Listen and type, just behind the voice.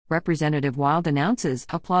Representative Wild announces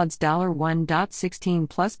Applauds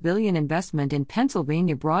 $1.16+ billion investment in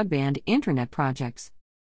Pennsylvania broadband internet projects.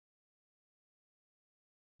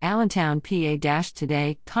 Allentown, PA.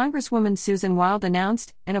 Today, Congresswoman Susan Wild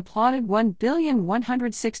announced and applauded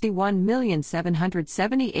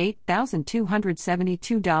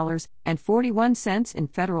 $1,161,778,272.41 in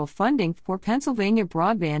federal funding for Pennsylvania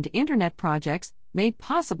broadband internet projects, made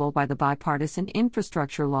possible by the bipartisan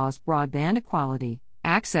infrastructure law's Broadband Equality,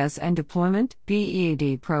 Access and Deployment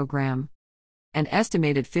 (BEAD) program. An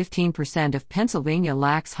estimated 15% of Pennsylvania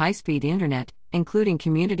lacks high-speed internet, including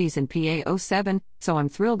communities in PA 07, so I'm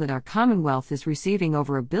thrilled that our Commonwealth is receiving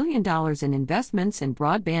over $1 billion in investments in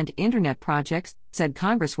broadband internet projects, said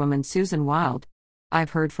Congresswoman Susan Wild. I've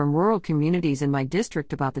heard from rural communities in my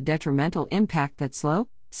district about the detrimental impact that slow,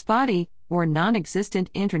 spotty, or non-existent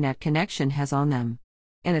internet connection has on them.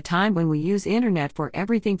 In a time when we use internet for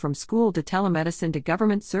everything from school to telemedicine to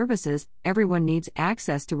government services, everyone needs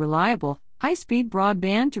access to reliable, high-speed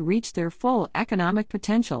broadband to reach their full economic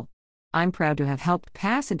potential. I'm proud to have helped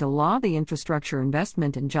pass into law the Infrastructure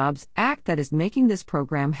Investment and Jobs Act that is making this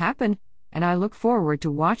program happen, and I look forward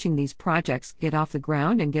to watching these projects get off the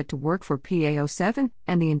ground and get to work for PA 07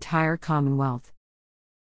 and the entire Commonwealth.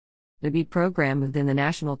 The BEAD program within the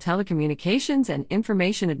National Telecommunications and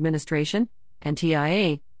Information Administration,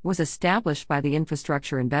 NTIA, was established by the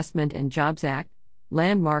Infrastructure Investment and Jobs Act,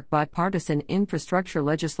 landmark bipartisan infrastructure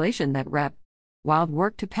legislation that Rep. Wild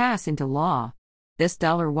worked to pass into law. This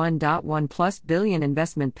 $1.1+ billion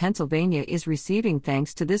investment Pennsylvania is receiving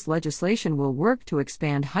thanks to this legislation will work to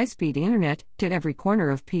expand high-speed internet to every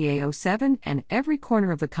corner of PA 07 and every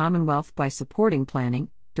corner of the Commonwealth by supporting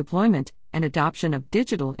planning, deployment, and adoption of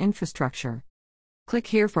digital infrastructure. Click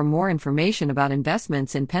here for more information about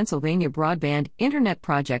investments in Pennsylvania broadband internet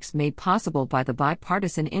projects made possible by the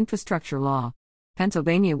bipartisan infrastructure law.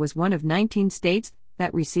 Pennsylvania was one of 19 states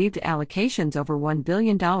that received allocations over $1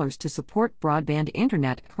 billion to support broadband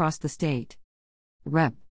internet across the state.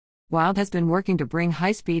 Rep. Wild has been working to bring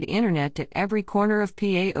high-speed internet to every corner of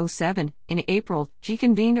PA 07. In April, she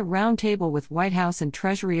convened a roundtable with White House and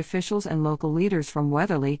Treasury officials and local leaders from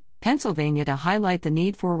Weatherly, Pennsylvania to highlight the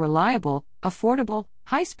need for reliable, affordable,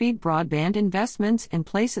 high-speed broadband investments in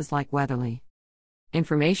places like Weatherly.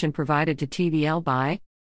 Information provided to TVL by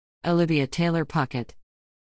Olivia Taylor Puckett.